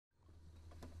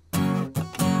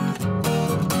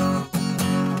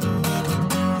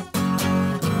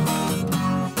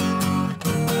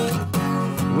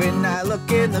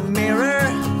look in the mirror,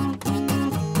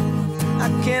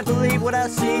 I can't believe what I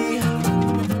see.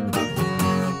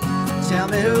 Tell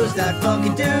me who's that funky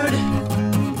dude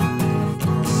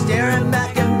staring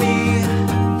back at me?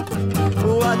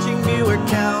 Watching viewer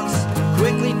counts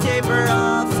quickly taper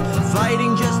off,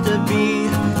 fighting just to be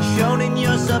shown in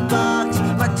your sub box.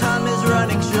 My time is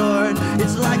running short,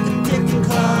 it's like the ticking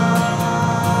clock.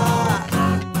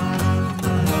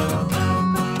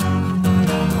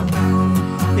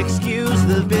 Excuse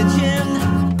the bitchin',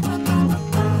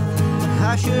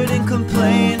 I shouldn't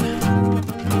complain.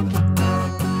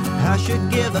 I should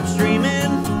give up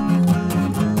streaming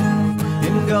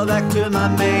and go back to my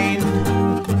main.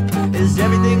 Is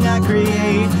everything I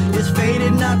create is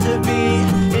fated not to be,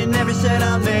 and every cent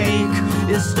I make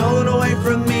is stolen away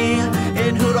from me.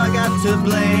 And who do I got to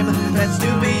blame? That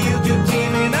stupid YouTube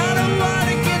team. And I don't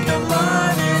wanna get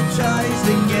demonetized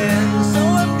again, so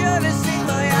I'm gonna sing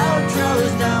my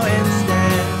outros now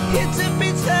instead. It's a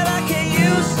bitch that I can't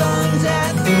use songs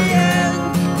at the end,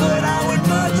 but I would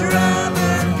much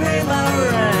rather pay my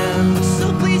rent. So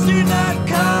please do not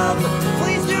come,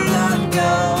 please do not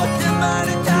go.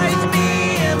 Demonetize me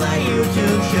and my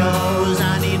YouTube shows.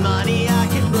 I need money I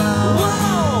can blow.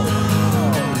 Whoa!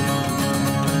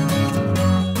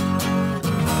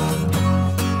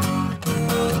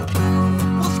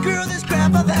 Well, screw this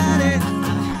crap, I've had it.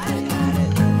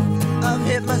 I've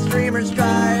hit my streamer's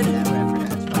stride.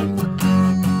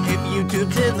 If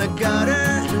YouTube's in the gutter,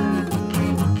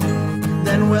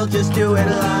 then we'll just do it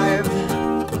live.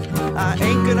 I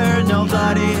ain't gonna hurt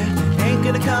nobody, ain't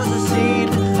gonna cause a scene.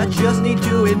 I just need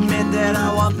to admit that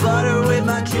I want butter with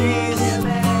my cheese.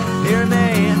 Hear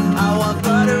me, I want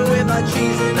butter with my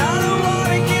cheese. And I don't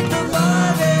wanna get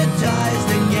demonetized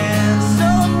again, so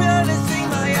I'm gonna sing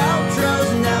my outros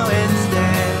now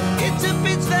instead. It's a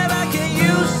bitch that I can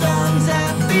use songs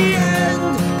at the end,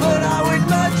 but I would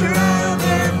much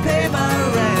rather pay my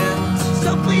rent. So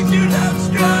please do not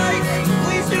strike,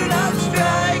 please do not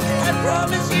strike. I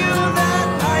promise you that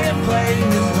I am playing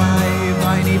this live.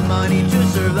 I need money to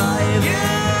survive. Yeah!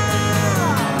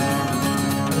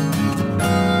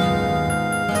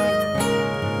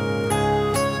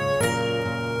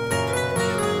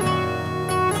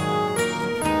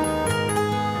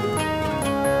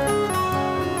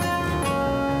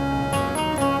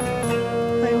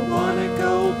 I wanna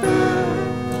go back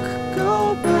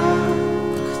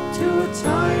to a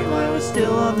time I was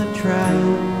still on the track.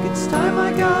 It's time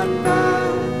I got back.